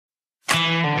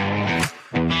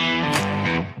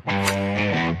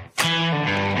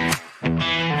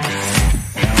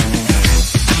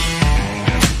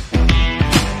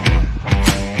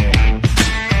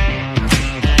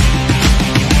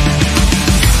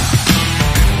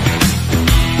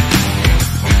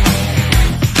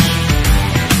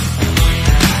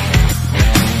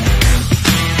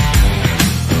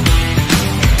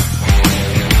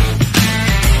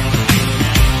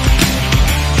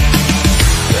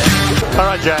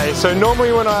Alright Jay, so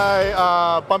normally when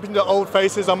I bump into old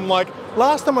faces, I'm like,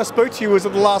 last time I spoke to you was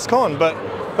at the last con, but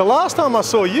the last time I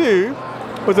saw you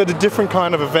was at a different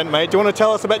kind of event, mate. Do you want to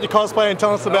tell us about your cosplay and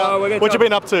tell us about what you've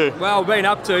been up to? Well, been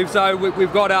up to, so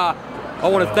we've got, I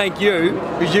want to thank you,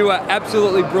 because you were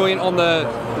absolutely brilliant on the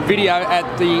video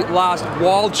at the last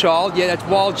Wild Child. Yeah, that's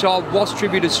Wild Child Wasp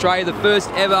Tribute Australia, the first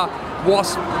ever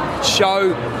Wasp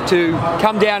show to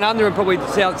come down under and probably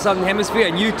the Southern Hemisphere,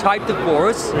 and you taped it for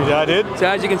us. Yeah, I did. So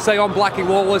as you can see, I'm Blackie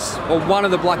Lawless, or one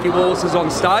of the Blackie Lawlesses on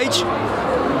stage,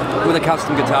 with a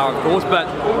custom guitar, of course, but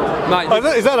mate... Oh,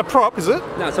 is that a prop, is it?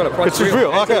 No, it's not a prop. It's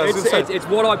real. Okay, it's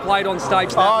what I played on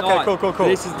stage that night. Okay, cool.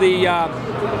 This is the,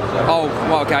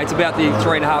 okay, it's about the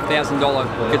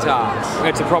 $3,500 guitar.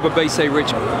 It's a proper BC Rich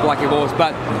Blackie Lawless,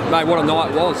 but mate, what a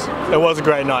night it was. It was a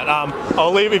great night.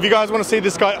 I'll leave, if you guys want to see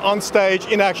this guy on stage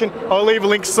in action, I'll leave a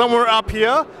link somewhere up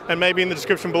here and maybe in the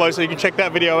description below so you can check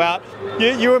that video out.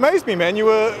 You amazed me, man. You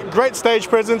were great stage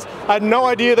presence. I had no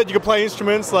idea that you could play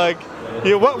instruments. Like,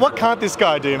 yeah, what can't this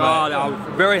guy do, man? Oh, no,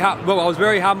 I was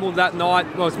very humbled that night.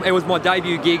 It was my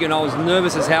debut gig and I was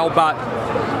nervous as hell, but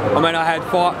I mean, I had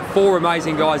four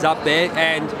amazing guys up there,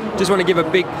 and just want to give a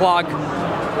big plug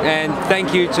and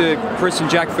thank you to Chris and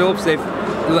Jack Phillips. They've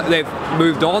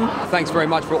moved on. Thanks very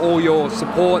much for all your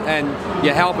support and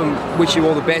your help, and wish you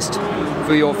all the best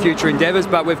for your future endeavours.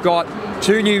 But we've got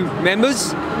 2 new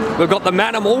members. We've got the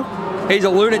Manimal. He's a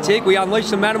lunatic. We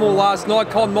unleashed the Manimal last night.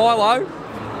 Con Milo,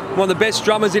 one of the best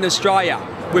drummers in Australia.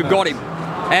 We've got him.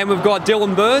 And we've got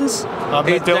Dylan Burns.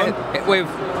 Dylan. We've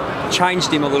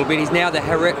changed him a little bit. He's now the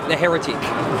heretic.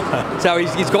 So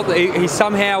he's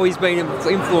somehow been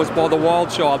influenced by the Wild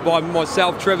Child, by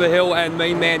myself, Trevor Hill, and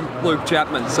me man Luke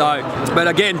Chapman. So, but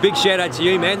again, big shout out to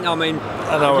you, man. I mean,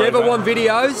 if you ever want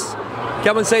videos,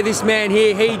 come and see this man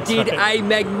here. He did a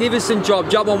magnificent job.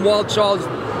 Jump on Wild Child's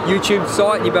YouTube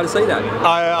site and you better see that.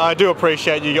 I do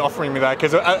appreciate you offering me that,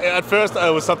 because at first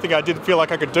it was something I didn't feel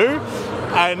like I could do,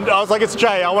 and I was like, it's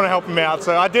Jay, I want to help him out,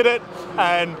 so I did it,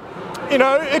 and you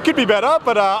know, it could be better,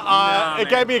 but it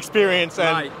gave me experience,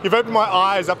 and you've opened my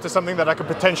eyes up to something that I could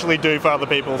potentially do for other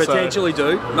people. Potentially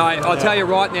do, mate. I'll tell you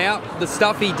right now, the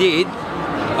stuff he did,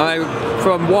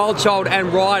 from Wild Child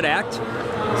and Riot Act,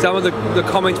 some of the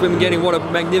comments we've been getting, what a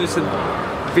magnificent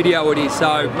video it is.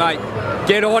 So, mate,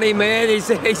 get on him, man.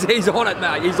 He's on it,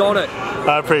 mate. He's on it.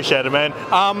 I appreciate it, man.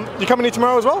 You coming in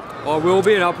tomorrow as well? I will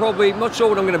be, and I'm not sure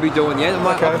what I'm going to be doing yet.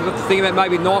 I've got to think about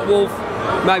maybe Nightwolf,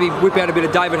 maybe whip out a bit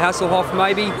of David Hasselhoff,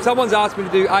 maybe. Someone's asked me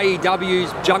to do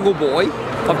AEW's Jungle Boy.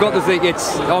 I've got to think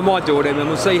I might do it, and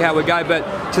we'll see how we go.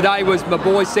 But today my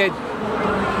boy said,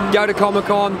 go to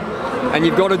Comic-Con, and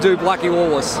you've got to do Blackie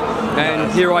Lawless.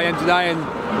 And here I am today,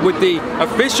 and with the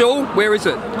official, where is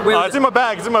it? It's in my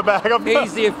bag, it's in my bag.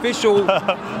 He's the official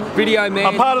video man.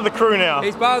 I'm part of the crew now.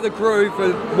 He's part of the crew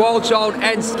for Wild Child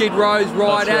and Skid Row's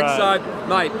Riot Act. So,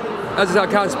 mate, as I say, I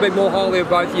can't speak more highly of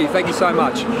both of you. Thank you so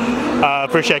much. I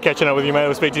appreciate catching up with you, mate.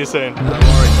 We'll speak to you soon. No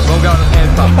worries. We'll go to the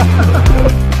hand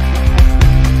pump.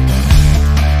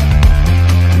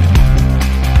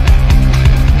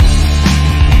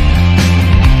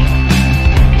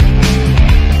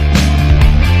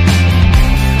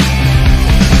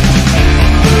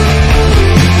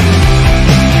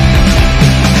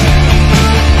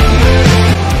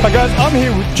 Hi guys, I'm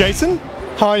here with Jason.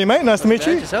 How are you, mate? Nice to meet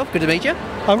you. Yourself? Good to meet you.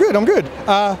 I'm good, I'm good.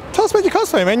 Tell us about your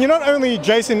cosplay, man. You're not only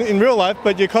Jason in real life,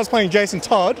 but you're cosplaying Jason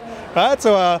Todd, right?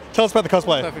 So tell us about the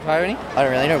cosplay. Perfect irony. I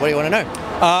don't really know. What do you want to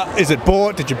know? Is it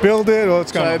bought? Did you build it? Or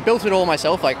what's going on? So I built it all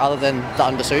myself, like other than the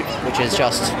undersuit, which is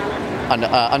just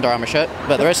Under Armour shirt.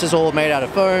 But the rest is all made out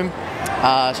of foam.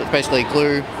 So it's basically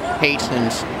glue, heat,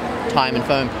 and time and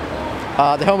foam.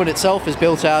 The helmet itself is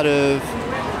built out of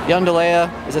the under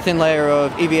layer is a thin layer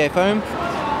of EVA foam.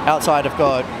 Outside I've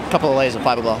got a couple of layers of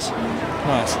fiberglass.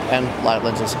 Nice. And light up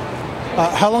lenses.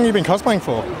 How long have you been cosplaying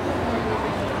for?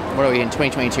 What are we in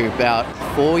 2022? About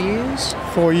 4 years?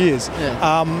 4 years.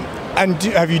 Yeah. And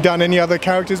have you done any other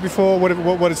characters before? What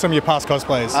are some of your past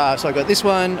cosplays? So I got this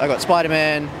one, I got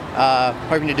Spider-Man,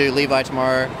 hoping to do Levi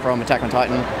tomorrow from Attack on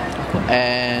Titan,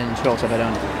 and who else have I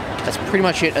done? That's pretty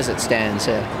much it as it stands,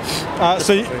 yeah.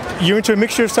 So you're into a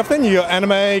mixture of stuff then? You got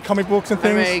anime, comic books and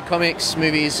things? Anime, comics,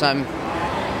 movies. I'm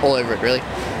all over it, really.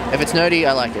 If it's nerdy,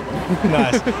 I like it.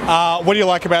 Nice. What do you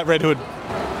like about Red Hood?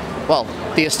 Well,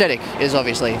 the aesthetic is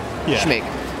obviously schmick.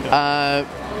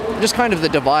 Just kind of the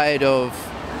divide of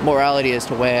morality as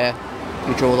to where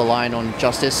you draw the line on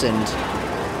justice and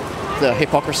the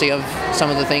hypocrisy of some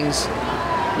of the things.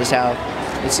 Just how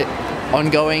it's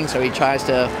ongoing, so he tries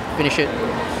to finish it.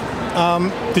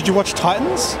 Did you watch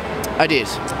Titans? I did.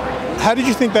 How did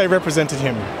you think they represented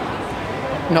him?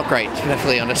 Not great, to be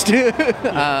perfectly honest.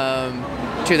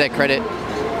 To their credit,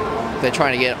 they're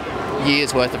trying to get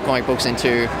years worth of comic books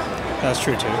into That's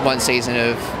true too. one season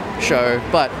of show,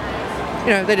 but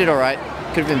you know, they did all right.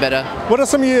 Could have been better. What are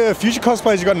some of your future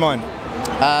cosplays you got in mind?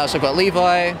 So I've got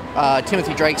Levi,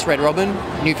 Timothy Drake's Red Robin,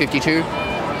 New 52.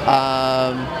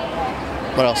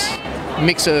 What else?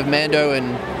 Mix of Mando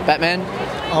and Batman.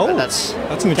 Oh, but that's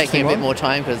taking a bit more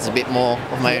time because it's a bit more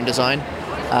of my own design.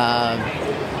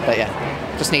 But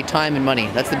yeah, just need time and money.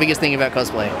 That's the biggest thing about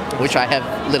cosplay, which I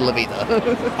have little of either.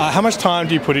 How much time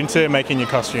do you put into making your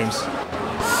costumes?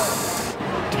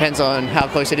 Depends on how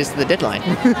close it is to the deadline.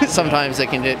 Sometimes I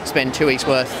can spend 2 weeks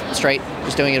worth straight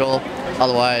just doing it all.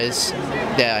 Otherwise,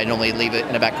 yeah, I normally leave it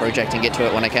in a back project and get to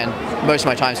it when I can. Most of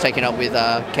my time's taken up with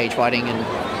cage fighting and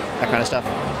that kind of stuff.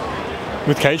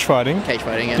 With cage fighting? Cage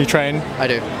fighting, yeah. Do you train? I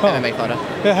do. MMA fighter.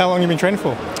 Yeah, how long have you been training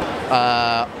for?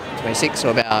 26, so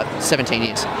about 17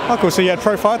 years. Oh, cool. So you had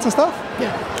pro fights and stuff?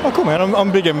 Yeah. Oh, cool, man. I'm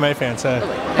a big MMA fan, so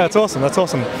that's awesome. That's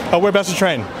awesome. Whereabouts do you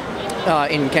train?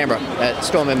 In Canberra, at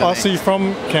Storm MMA. Oh, so you're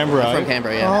from Canberra? I'm from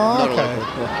Canberra, yeah. Oh, Not okay. a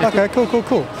local. Yeah. Okay,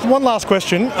 cool. One last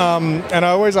question, and I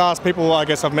always ask people I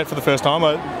guess I've met for the first time.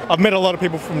 I've met a lot of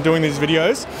people from doing these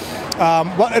videos.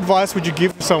 What advice would you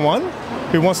give someone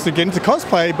who wants to get into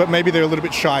cosplay, but maybe they're a little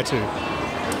bit shy too?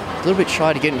 A little bit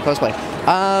shy to get into cosplay.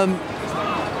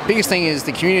 Biggest thing is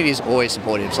the community is always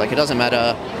supportive. Like, it doesn't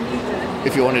matter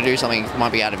if you want to do something that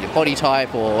might be out of your body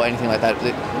type or anything like that.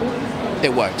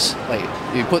 It works. Like,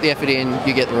 you put the effort in,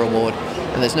 you get the reward,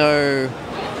 and there's no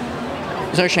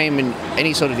shame in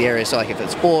any sort of the area. So, like, if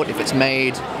it's bought, if it's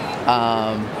made,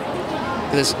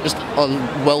 there's just a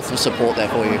wealth of support there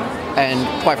for you. And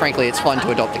quite frankly, it's fun to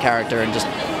adopt a character and just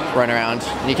run around.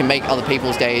 And you can make other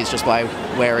people's days just by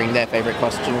wearing their favorite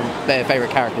costume, their favorite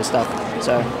character stuff.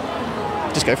 So,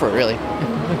 just go for it, really.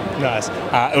 Nice.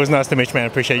 It was nice to meet you, man. I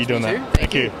appreciate you doing that.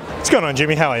 Thank you. What's going on,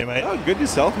 Jimmy? How are you, mate? Oh, good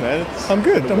yourself, man. I'm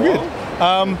good.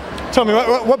 Tell me,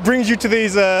 what brings you to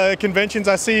these conventions?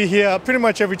 I see you here pretty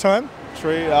much every time.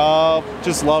 True.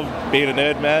 Just love being a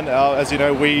nerd, man. As you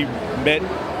know, we met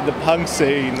in the punk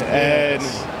scene, and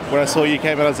when I saw you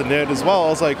came out as a nerd as well, I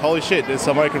was like, holy shit, there's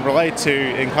someone I can relate to,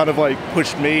 and kind of like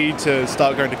pushed me to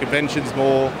start going to conventions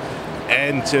more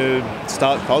and to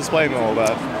start cosplaying and all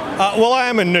that. Well, I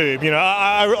am a noob, you know.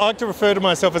 I like to refer to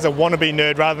myself as a wannabe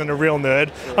nerd rather than a real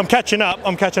nerd. I'm catching up,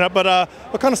 but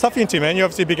what kind of stuff are you into, man? You're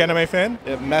obviously a big anime fan?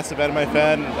 Yeah, massive anime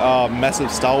fan, massive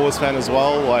Star Wars fan as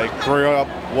well. Like, grew up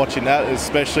watching that,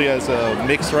 especially as a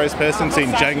mixed race person, seeing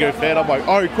Jango Fett. I'm like,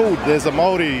 oh, cool, there's a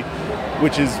Māori,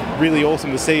 which is really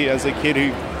awesome to see as a kid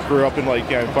who grew up in, like,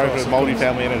 you know, both a Māori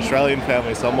family and an Australian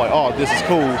family. So I'm like, oh, this is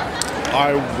cool.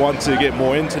 I want to get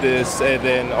more into this, and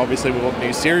then obviously with a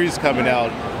new series coming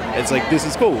out, it's like, this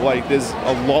is cool. Like, there's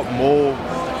a lot more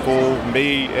for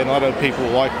me and other people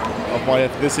like of my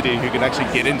ethnicity who can actually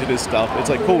get into this stuff. It's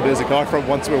like, cool, there's a guy from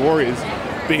Once We're Warriors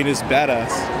being this badass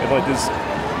and like this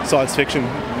science fiction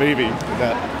movie.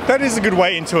 That is a good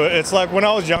way into it. It's like when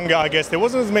I was younger, I guess there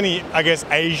wasn't as many,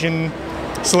 Asian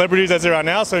celebrities as there are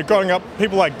now. So growing up,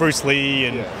 people like Bruce Lee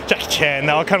and Jackie Chan,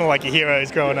 they were kind of like your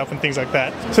heroes growing up and things like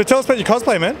that. So tell us about your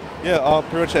cosplay, man. Yeah,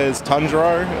 pretty much as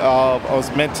Tanjiro. I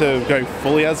was meant to go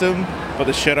fully as him, but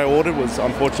the shirt I ordered was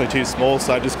unfortunately too small,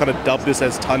 so I just kind of dubbed this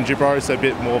as Tanjiro, so a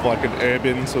bit more of like an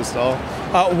urban sort of style.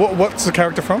 What's the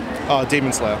character from?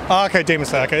 Demon Slayer. Oh, okay, Demon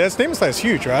Slayer. Okay, Demon Slayer's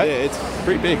huge, right? Yeah, it's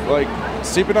pretty big. Like,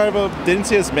 Supernova, didn't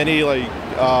see as many like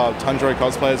Tanjiro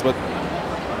cosplayers, but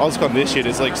OzCon this year,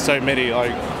 there's like so many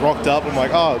like rocked up. I'm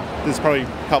like, oh, there's probably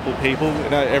a couple people.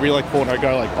 And every like corner I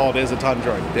go, like, oh, there's a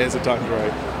Tanjiro, there's a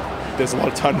Tanjiro. There's a lot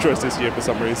of Tanjiros this year for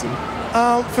some reason.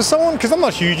 For someone, because I'm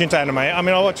not huge into anime. I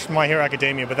mean, I watch My Hero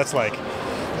Academia, but that's like,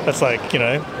 you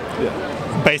know,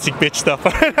 basic bitch stuff.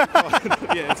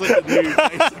 Yeah, it's like the new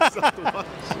basic stuff to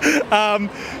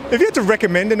watch. If you had to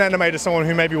recommend an anime to someone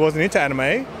who maybe wasn't into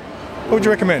anime, what would you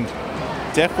recommend?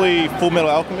 Definitely Full Metal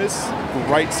Alchemist,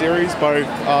 great series, both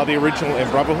the original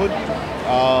and Brotherhood.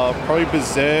 Probably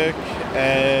Berserk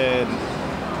and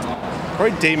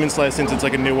probably Demon Slayer, since it's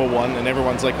like a newer one and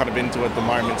everyone's like kind of into it at the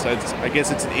moment. So I guess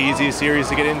it's an easier series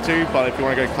to get into, but if you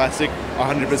want to go classic,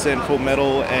 100% Full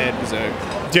Metal and Berserk.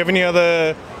 Do you have any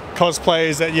other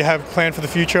cosplays that you have planned for the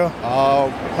future?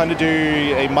 Plan to do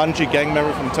a Mungie gang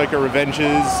member from Tokyo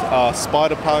Revengers,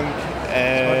 Spider-Punk,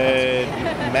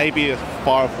 and maybe a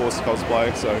Fire Force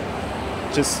cosplay. So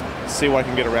just see what I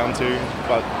can get around to,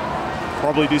 but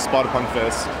probably do Spider-Punk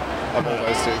first. Of all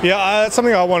those two. Yeah, it's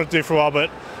something I wanted to do for a while,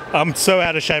 but I'm so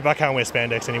out of shape I can't wear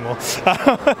spandex anymore.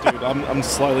 Dude, I'm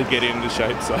slowly getting into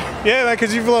shape, so. Yeah, man,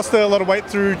 because you've lost a lot of weight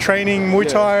through training Muay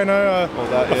Thai. I know.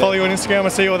 I follow you on Instagram. I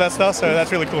see all that stuff, so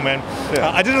that's really cool, man.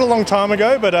 Yeah. I did it a long time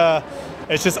ago, but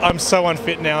it's just I'm so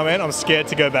unfit now, man. I'm scared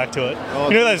to go back to it.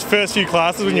 You know those first few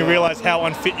classes when you realise how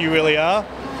unfit you really are?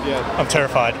 Yeah. I'm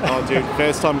terrified. Oh, dude,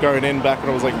 first time going in back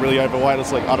when I was like really overweight, I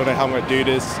was like, I don't know how I'm going to do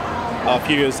this. A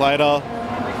few years later,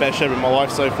 best shape of my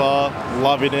life so far,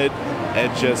 loving it,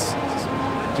 and just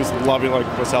loving like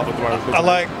myself at the moment. I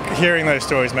like hearing those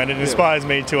stories, man. It inspires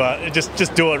me to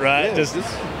just do it, right?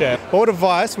 Yeah. What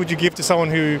advice would you give to someone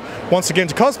who wants to get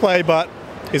into cosplay but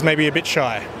is maybe a bit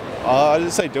shy? I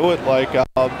just say do it. Like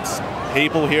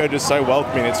people here are just so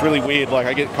welcoming. It's really weird. Like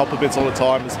I get compliments all the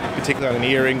time, particularly on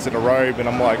earrings and a robe, and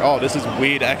I'm like, oh, this is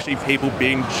weird. Actually, people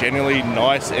being genuinely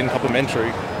nice and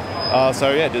complimentary.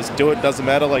 So yeah, just do it. Doesn't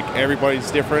matter. Like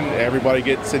everybody's different. Everybody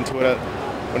gets into it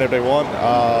whenever they want.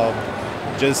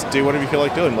 Just do whatever you feel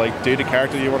like doing. Like do the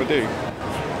character you want to do.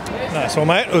 Nice. Well,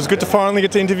 mate, it was good to finally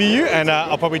get to interview you, and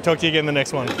I'll probably talk to you again in the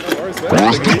next one. No worries,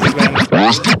 man. Take it easy, man.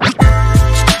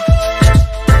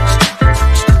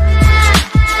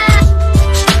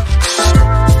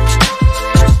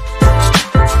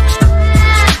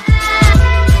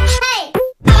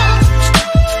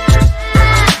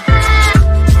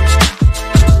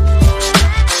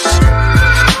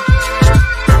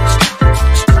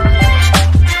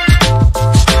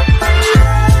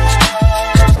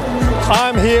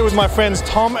 With my friends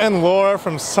Tom and Laura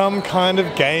from Some Kind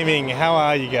of Gaming. How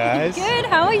are you guys? Good,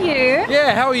 how are you?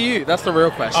 Yeah, how are you? That's the real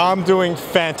question. I'm doing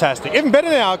fantastic. Even better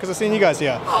now because I've seen you guys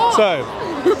here. Oh. So,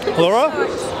 Laura,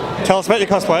 tell us about your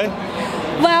cosplay.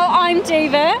 Well, I'm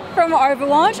D.Va from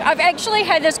Overwatch. I've actually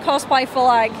had this cosplay for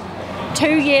like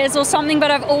 2 years or something,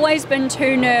 but I've always been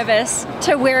too nervous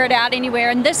to wear it out anywhere.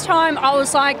 And this time I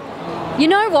was like, you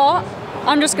know what?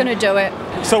 I'm just going to do it.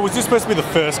 So was this supposed to be the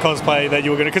first cosplay that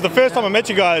you were going to... Because the first time I met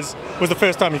you guys was the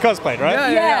first time you cosplayed,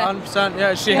 right? Yeah, 100%.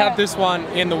 Yeah, she had this one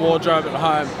in the wardrobe at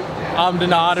home. I'm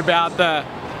denied about the...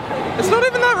 It's not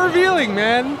even that revealing,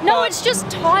 man. No, it's just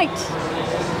tight.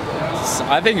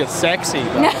 I think it's sexy.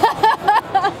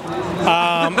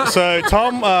 So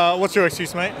Tom, what's your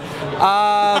excuse, mate?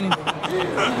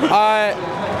 I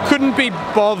couldn't be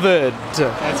bothered.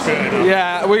 That's good.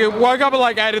 Yeah, we woke up at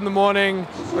like 8 in the morning.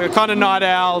 We were kind of night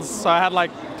owls, so I had like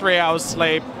 3 hours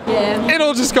sleep. Yeah. It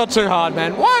all just got too hard,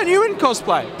 man. Why aren't you in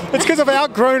cosplay? It's because I've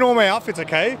outgrown all my outfits,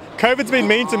 okay? COVID's been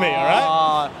mean to me,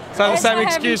 alright? So the That's same what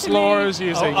excuse happened to me. Laura's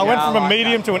using. I went from a like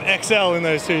medium to an XL in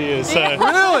those 2 years, so...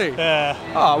 Really? Yeah.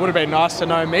 Oh, it would have been nice to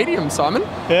know medium, Simon.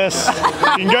 Yes.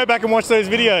 You can go back and watch those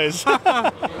videos.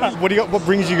 What do you got? What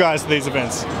brings you guys to these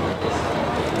events?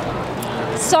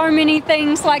 So many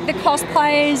things like the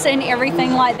cosplayers and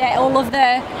everything like that, all of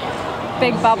the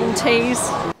big bubble teas.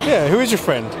 Yeah, who is your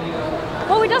friend?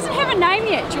 Well, he doesn't have a name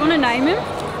yet. Do you want to name him?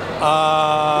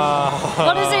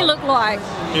 What does he look like?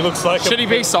 He looks like Should he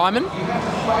be Simon?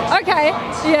 Okay,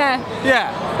 yeah.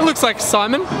 Yeah, it looks like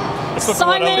Simon. It's looking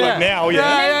what I look like now,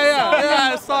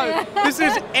 Yeah, Simon. This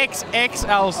is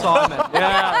XXL Simon.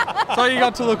 Yeah, so you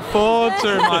got to look forward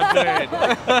to, my dude.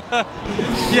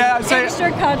 Yeah, so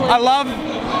Extra cuddly. I love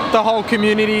the whole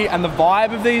community and the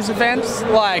vibe of these events.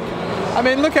 Like, I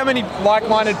mean, look how many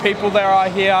like-minded people there are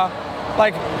here.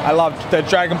 Like, I loved the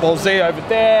Dragon Ball Z over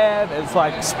there. There's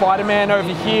like Spider-Man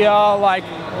over here. Like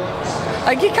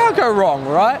you can't go wrong,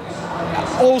 right?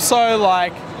 Also,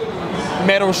 like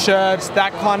metal shirts,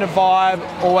 that kind of vibe.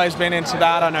 Always been into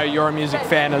that. I know you're a music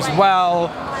fan as well.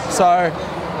 So,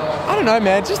 I don't know,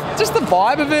 man. Just the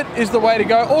vibe of it is the way to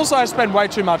go. Also, I spend way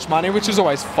too much money, which is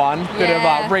always fun. Bit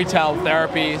of retail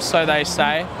therapy, so they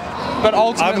say. But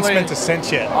ultimately, I haven't spent a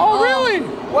cent yet. Oh, really?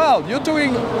 Well, you're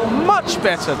doing much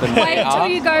better than me. Wait till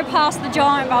you go past the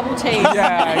giant bubble tea.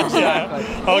 Yeah, exactly.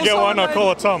 I'll get one, I'll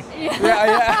call it Tom.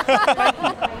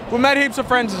 Yeah. We made heaps of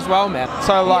friends as well, man.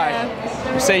 So, like,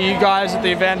 we see you guys at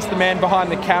the events, the man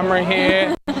behind the camera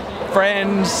here,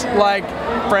 friends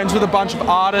with a bunch of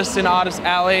artists in Artist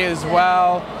Alley as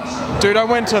well. Dude, I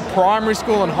went to primary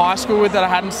school and high school with that I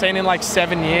hadn't seen in like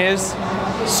 7 years.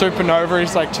 Supernova,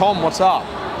 he's like, Tom, what's up?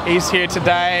 He's here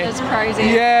today. That's crazy.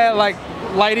 Yeah, like,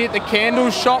 lady at the candle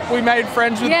shop we made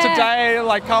friends with today.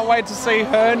 Like, can't wait to see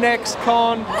her next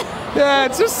con. Yeah,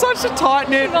 it's just such a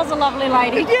tight-knit... She was a lovely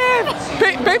lady.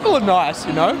 Yeah, people are nice,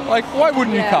 you know? Like, why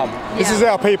wouldn't you come? This is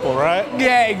our people, right?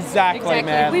 Yeah, exactly,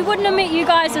 man. We wouldn't have met you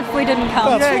guys if we didn't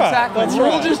come. That's right. Exactly. That's We're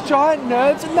all right. just giant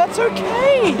nerds, and that's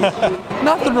okay.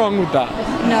 Nothing wrong with that.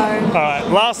 No. All right,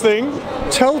 last thing.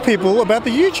 Tell people about the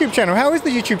YouTube channel. How is the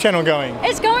YouTube channel going?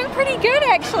 It's going pretty good,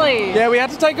 actually. Yeah, we had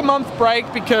to take a month break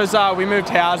because we moved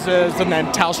houses, and then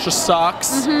Telstra sucks.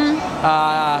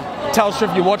 Telstra,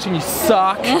 if you're watching, you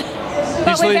suck.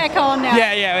 But we're back on now.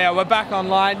 Yeah, we're back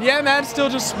online. Yeah, man, still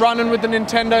just running with the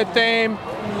Nintendo theme.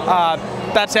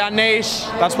 That's our niche.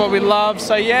 That's what we love.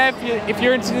 So yeah, if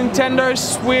you're into Nintendo,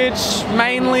 Switch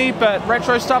mainly, but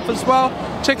retro stuff as well,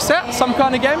 check us out. Some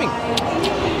kind of gaming.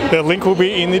 The link will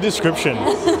be in the description.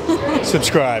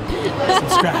 Subscribe.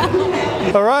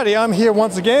 Alrighty, I'm here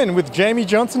once again with Jamie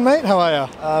Johnson, mate. How are you?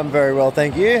 I'm very well,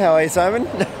 thank you. How are you, Simon?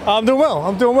 I'm doing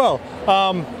well.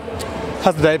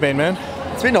 How's the day been, man?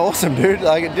 It's been awesome, dude.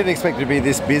 I didn't expect it to be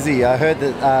this busy. I heard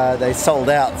that they sold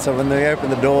out, so when they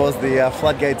opened the doors, the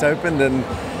floodgates opened, and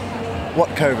what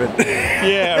COVID?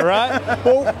 Yeah, right?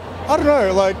 Well, I don't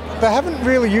know, like, they haven't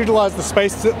really utilised the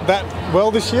space that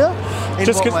well this year. In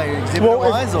what way?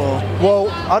 Exhibitor-wise, or? Well,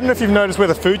 I don't know if you've noticed where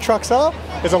the food trucks are.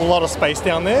 There's a lot of space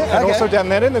down there, and also down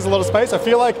that end, there's a lot of space. I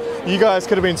feel like you guys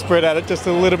could have been spread at it just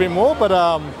a little bit more, but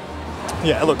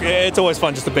yeah, look, it's always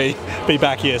fun just to be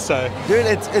back here, so. Dude,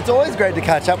 it's always great to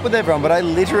catch up with everyone, but I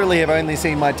literally have only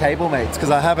seen my table mates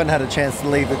because I haven't had a chance to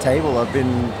leave the table. I've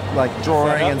been like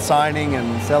drawing and signing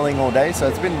and selling all day, so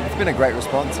it's been a great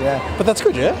response, yeah. But that's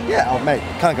good, yeah? Yeah, oh mate,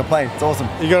 can't complain, it's awesome.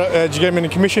 You got? Did you get many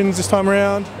commissions this time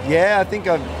around? Yeah, I think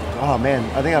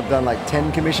I've done like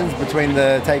 10 commissions between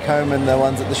the take home and the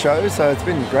ones at the show, so it's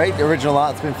been great. The original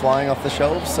art's been flying off the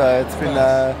shelves, so it's been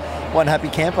one happy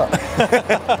camper.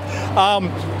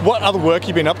 What other work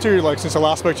you been up to, like, since I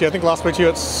last spoke to you? I think last spoke to you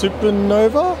at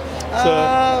Supernova?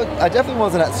 I definitely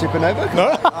wasn't at Supernova.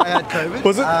 No? I had COVID.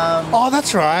 Was it? Oh,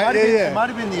 that's right. It might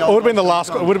have been the It would have been the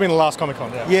last. It would have been the last Comic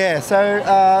Con. Yeah. Yeah.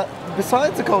 So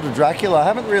besides the Cult of Dracula, I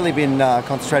haven't really been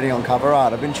concentrating on cover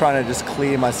art. I've been trying to just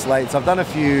clear my slate. So I've done a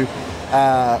few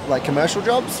like commercial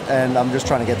jobs, and I'm just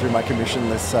trying to get through my commission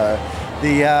list. So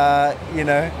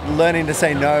the learning to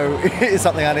say no is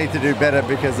something I need to do better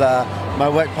because my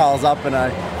work piles up and I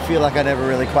feel like I never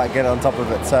really quite get on top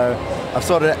of it. So I've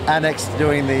sort of annexed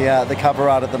doing the cover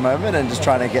art at the moment and just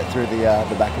trying to get through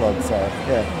the backlog. So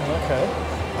yeah. Okay.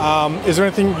 Is there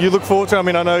anything you look forward to? I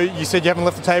mean, I know you said you haven't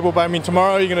left the table, but I mean,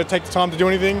 tomorrow you're going to take the time to do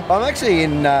anything? I'm actually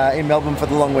in Melbourne for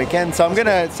the long weekend, so I'm going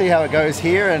to see how it goes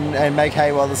here and make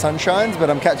hay while the sun shines, but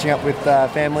I'm catching up with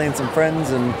family and some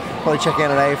friends and probably checking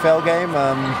out an AFL game.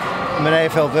 I'm an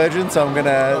AFL virgin, so I'm going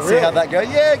to see how that goes.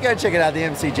 Yeah, go check it out, the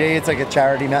MCG. It's like a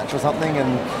charity match or something.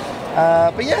 And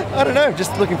but yeah, I don't know,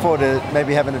 just looking forward to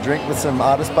maybe having a drink with some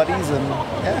artist buddies and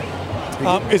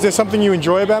yeah. Is there something you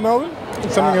enjoy about Melbourne?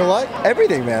 Something you like?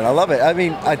 Everything, man. I love it. I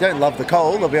mean, I don't love the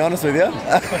cold, I'll be honest with you.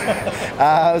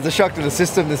 It was a shock to the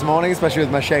system this morning, especially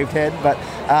with my shaved head. But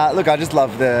look, I just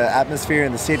love the atmosphere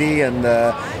in the city and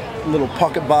the little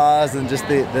pocket bars and just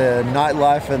the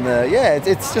nightlife and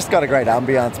it's just got a great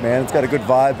ambience, man. It's got a good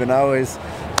vibe, and I always,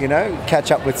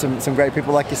 catch up with some great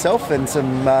people like yourself and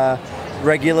some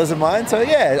regulars of mine. So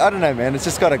yeah, I don't know, man. It's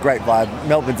just got a great vibe.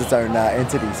 Melbourne's its own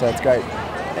entity, so it's great.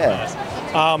 Yeah.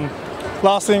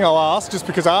 Last thing I'll ask, just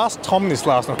because I asked Tom this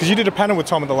last night, because you did a panel with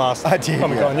Tom at the last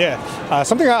Comic Con,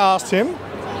 something I asked him,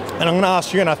 and I'm going to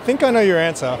ask you, and I think I know your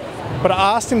answer, but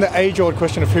I asked him the age-old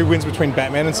question of who wins between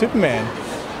Batman and Superman.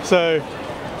 So,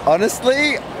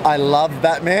 honestly, I love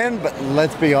Batman, but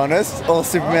let's be honest, all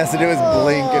Superman has to do is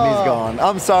blink and he's gone.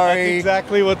 I'm sorry. That's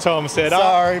exactly what Tom said.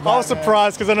 Sorry, I was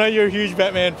surprised because I know you're a huge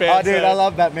Batman fan. Oh, dude, I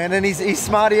love Batman, and he's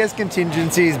smart, he has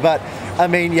contingencies, but I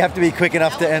mean, you have to be quick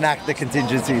enough to enact the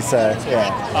contingencies, so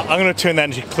yeah. I'm going to turn that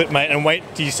into a clip, mate, and wait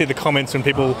till you see the comments when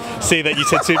people see that you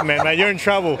said Superman, mate. You're in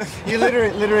trouble. You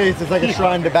literally, it's like a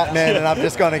shrine to Batman, and I've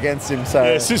just gone against him, so.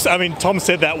 Yeah, it's just, I mean, Tom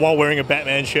said that while wearing a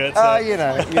Batman shirt. So. You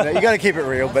got to keep it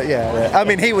real, but yeah. I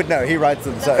mean, he would know, he writes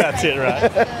them, so. That's it,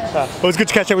 right. Well, it was good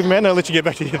to catch up with you, man. I'll let you get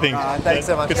back to your thing. Thanks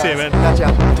so much, Good to see you, man. Catch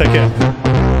up. Take care.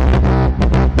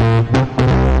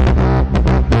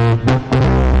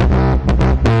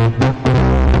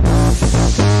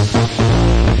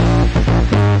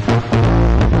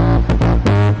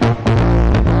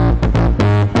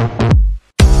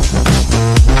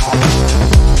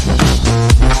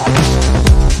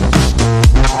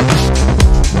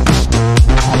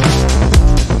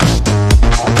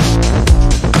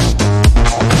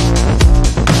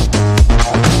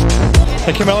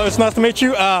 Hey Camillo, it's nice to meet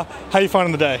you. How are you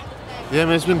finding the day? Yeah,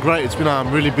 man, it's been great. It's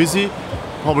been really busy.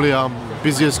 Probably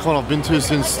busiest con I've been to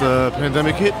since the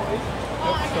pandemic hit.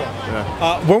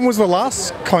 Yeah. When was the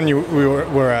last con you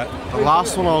were at? The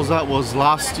last one I was at was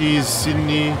last year's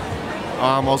Sydney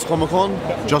Oz Comic Con,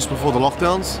 just before the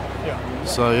lockdowns. Yeah.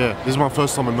 So yeah, this is my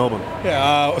first time in Melbourne.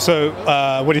 Yeah.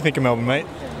 What do you think of Melbourne, mate?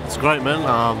 It's great, man.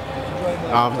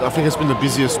 I think it's been the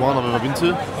busiest one I've ever been to.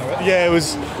 Yeah,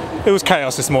 it was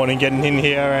chaos this morning getting in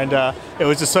here, and it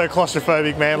was just so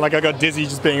claustrophobic, man. Like, I got dizzy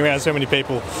just being around so many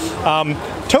people.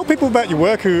 Tell people about your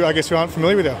work who I guess who aren't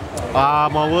familiar with you.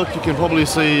 My work, you can probably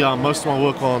see most of my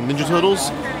work on Ninja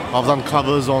Turtles. I've done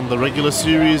covers on the regular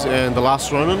series and The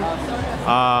Last Ronin.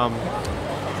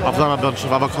 I've done a bunch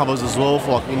of other covers as well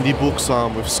for like indie books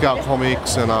with Scout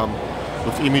Comics and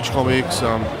with Image Comics.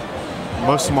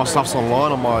 Most of my stuff's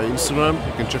online on my Instagram.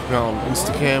 You can check me out on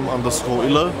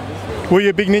Instagram_Illo. Were you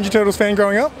a big Ninja Turtles fan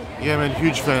growing up? Yeah, man,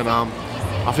 huge fan.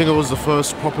 I think it was the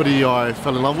first property I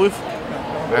fell in love with,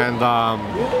 and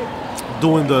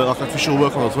doing the official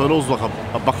work on the Turtles was like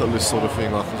a bucket list sort of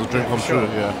thing. Like, it was a dream come true.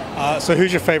 Yeah. So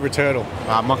who's your favourite turtle?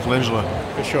 Michelangelo.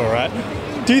 For sure, right?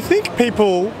 Do you think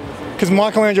people, because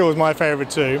Michelangelo was my favourite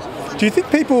too, do you think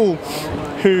people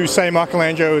who say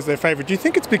Michelangelo is their favourite, do you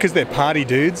think it's because they're party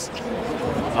dudes?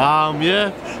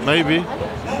 Yeah, maybe.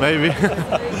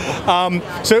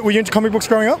 So were you into comic books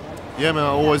growing up? Yeah, man, I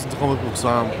always into comic books.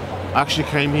 I actually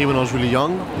came here when I was really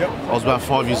young. Yep. I was about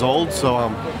 5 years old, so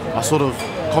I sort of,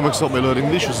 comics helped me learn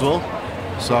English as well.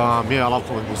 So yeah, I love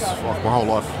comic books like my whole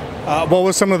life. What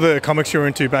were some of the comics you were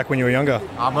into back when you were younger?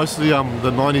 Mostly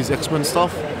the 90s X-Men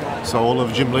stuff. So all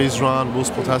of Jim Lee's run, Will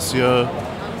Portasio,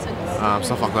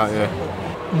 stuff like that, yeah.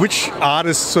 Which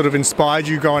artists sort of inspired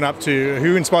you growing up to,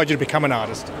 who inspired you to become an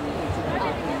artist?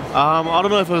 I don't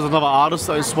know if there's another artist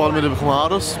that inspired me to become an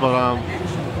artist, but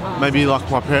maybe like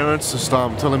my parents just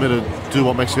telling me to do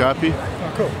what makes you happy.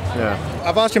 Oh, cool. Yeah.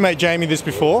 I've asked your mate Jamie this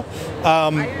before.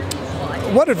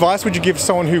 What advice would you give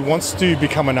someone who wants to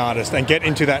become an artist and get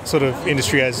into that sort of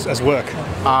industry as work?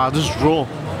 Just draw.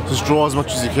 Just draw as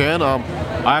much as you can.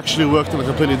 I actually worked in a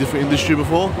completely different industry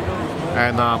before,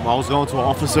 and I was going to an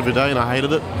office every day and I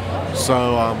hated it.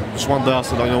 So just one day I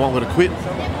said, you know what, I'm going to quit.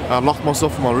 I locked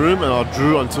myself in my room and I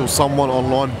drew until someone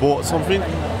online bought something.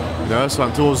 You know, so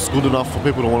until it was good enough for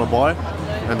people to want to buy.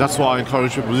 And that's why I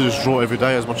encourage people to just draw every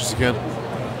day as much as you can.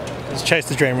 Just chase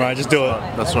the dream, right? Just do it.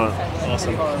 That's right.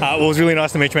 Awesome. Well, it was really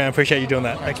nice to meet you, man. I appreciate you doing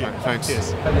that. Thank you. Thanks.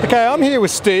 Cheers. Okay, I'm here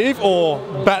with Steve, or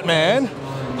Batman.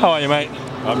 How are you, mate?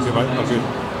 I'm good, mate. I'm good.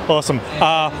 Awesome.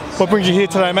 What brings you here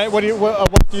today, mate? What do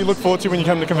you look forward to when you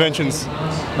come to conventions?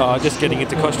 Just getting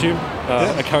into costume.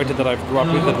 A character that I grew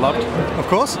up with and loved. Of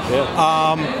course.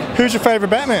 Yeah. Who's your favourite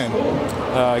Batman?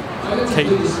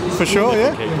 Keaton. For sure,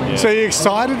 yeah? Keaton, yeah. So you're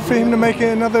excited for him to make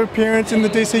another appearance in the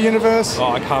DC universe?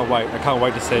 Oh, I can't wait. I can't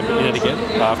wait to see him in it again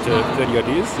after 30 odd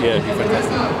years. Yeah, it'd be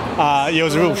fantastic. Yeah, it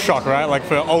was a real shock, right? Like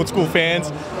for old school fans.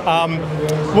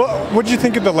 What did you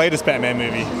think of the latest Batman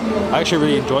movie? I actually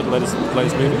really enjoyed the latest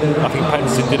movie. I think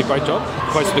Pattinson did a great job.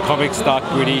 Close to the comics, dark,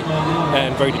 gritty,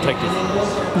 and very detective.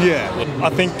 Yeah, I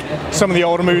think some of the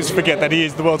older movies forget that he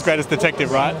is the world's greatest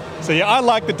detective, right? So yeah, I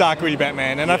like the dark, gritty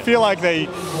Batman, and I feel like they,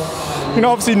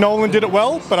 obviously Nolan did it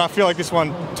well, but I feel like this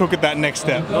one took it that next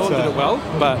step. Nolan did it well,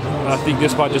 but I think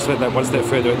this one just went that one step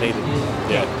further it needed.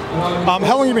 Yeah. How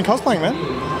long have you been cosplaying, man?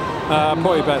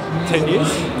 Probably about 10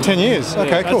 years. 10 years,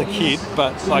 okay, cool. As a kid,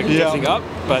 but like dressing up,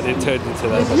 but it turned into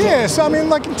that. Yeah, so I mean,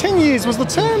 like in 10 years, was the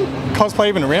term cosplay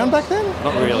even around back then?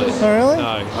 Not really. Oh, really?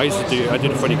 No, I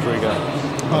did Freddy Krueger.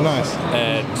 Oh, nice.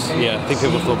 And yeah, I think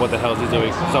people thought, what the hell is he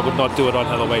doing? So I would not do it on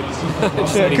Halloween.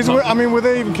 Yeah, because were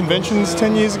there even conventions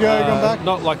 10 years ago going back?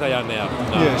 Not like they are now.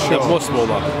 No. Yeah, sure. They're more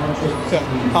smaller.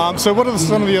 Yeah. So what are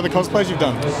some of the other cosplays you've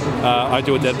done? I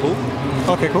do a Deadpool.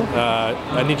 Okay, cool.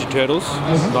 A Ninja Turtles,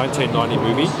 1990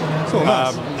 movie. Cool,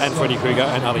 nice. And Freddy Krueger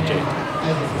and Ali G.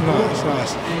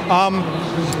 Nice.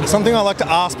 Something I like to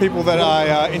ask people that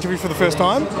I interview for the first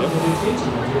time.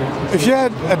 Yep. If you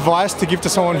had advice to give to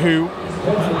someone who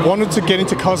wanted to get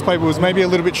into cosplay but was maybe a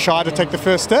little bit shy to take the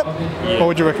first step, what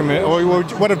would you recommend? Or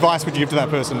what advice would you give to that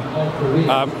person?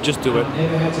 Just do it.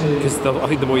 Because I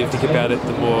think the more you think about it,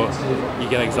 the more you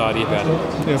get anxiety about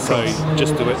it. Yeah, so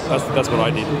just do it. That's what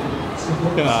I did.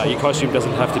 Yeah. Your costume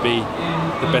doesn't have to be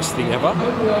the best thing ever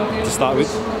to start with.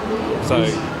 So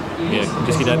yeah,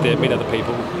 just get out there, meet other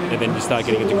people, and then you start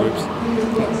getting into groups.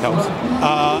 Helps.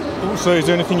 So is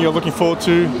there anything you're looking forward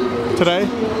to today?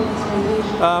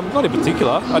 Not in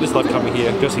particular. I just love coming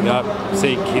here, dressing up,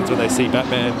 seeing kids when they see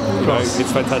Batman.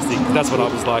 It's fantastic. That's what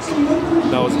I was like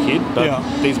when I was a kid, but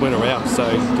these went around, so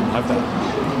didn't have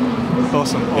that.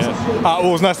 Awesome. Yeah. Well,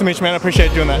 it was nice to meet you, man. I appreciate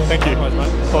you doing that. Thank you. Likewise,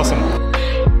 mate. Awesome.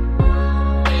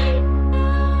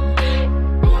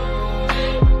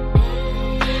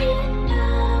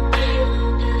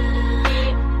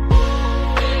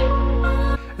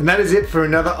 And that is it for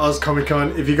another Oz Comic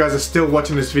Con. If you guys are still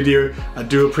watching this video, I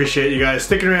do appreciate you guys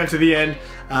sticking around to the end.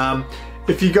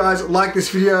 If you guys like this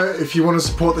video, if you want to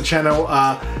support the channel,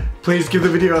 please give the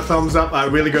video a thumbs up.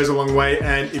 It really goes a long way.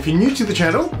 And if you're new to the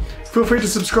channel, feel free to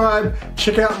subscribe.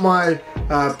 Check out my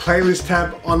playlist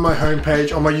tab on my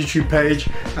homepage, on my YouTube page.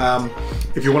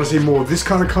 If you want to see more of this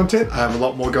kind of content, I have a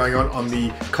lot more going on the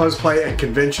cosplay and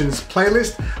conventions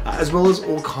playlist, as well as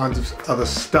all kinds of other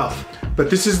stuff. But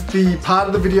this is the part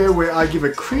of the video where I give a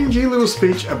cringy little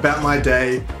speech about my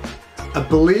day. I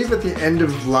believe at the end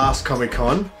of last Comic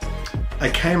Con, I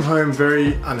came home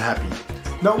very unhappy.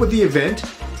 Not with the event,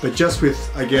 but just with,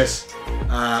 I guess,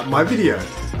 my video.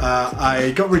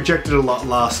 I got rejected a lot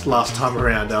last time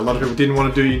around. A lot of people didn't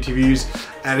want to do interviews,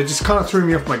 and it just kind of threw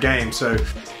me off my game. So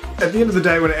at the end of the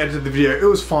day, when I edited the video, it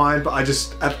was fine, but I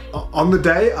just, on the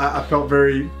day, I felt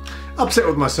very upset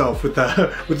with myself with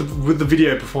the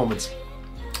video performance.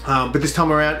 But this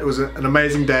time around, it was an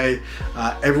amazing day.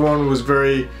 Everyone was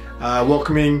very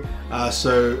welcoming,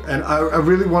 and I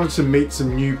really wanted to meet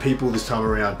some new people this time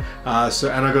around,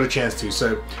 and I got a chance to.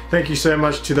 So thank you so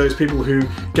much to those people who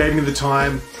gave me the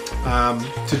time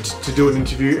to do an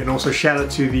interview, and also shout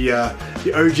out to the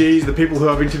OGs, the people who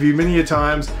I've interviewed many a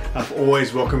times, for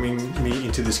always welcoming me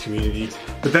into this community.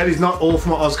 But that is not all for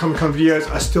my Oz Comic Con videos.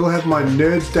 I still have my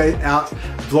Nerds Day Out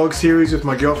vlog series with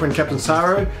my girlfriend Captain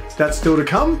Saro. That's still to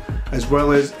come, as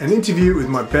well as an interview with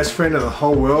my best friend in the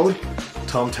whole world,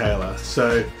 Tom Taylor.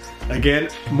 So again,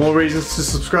 more reasons to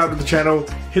subscribe to the channel,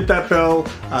 hit that bell,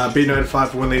 be notified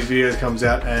for when these videos comes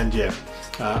out, and yeah.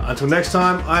 Until next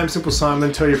time, I am Simple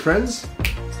Simon. Tell your friends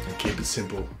and keep it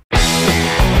simple.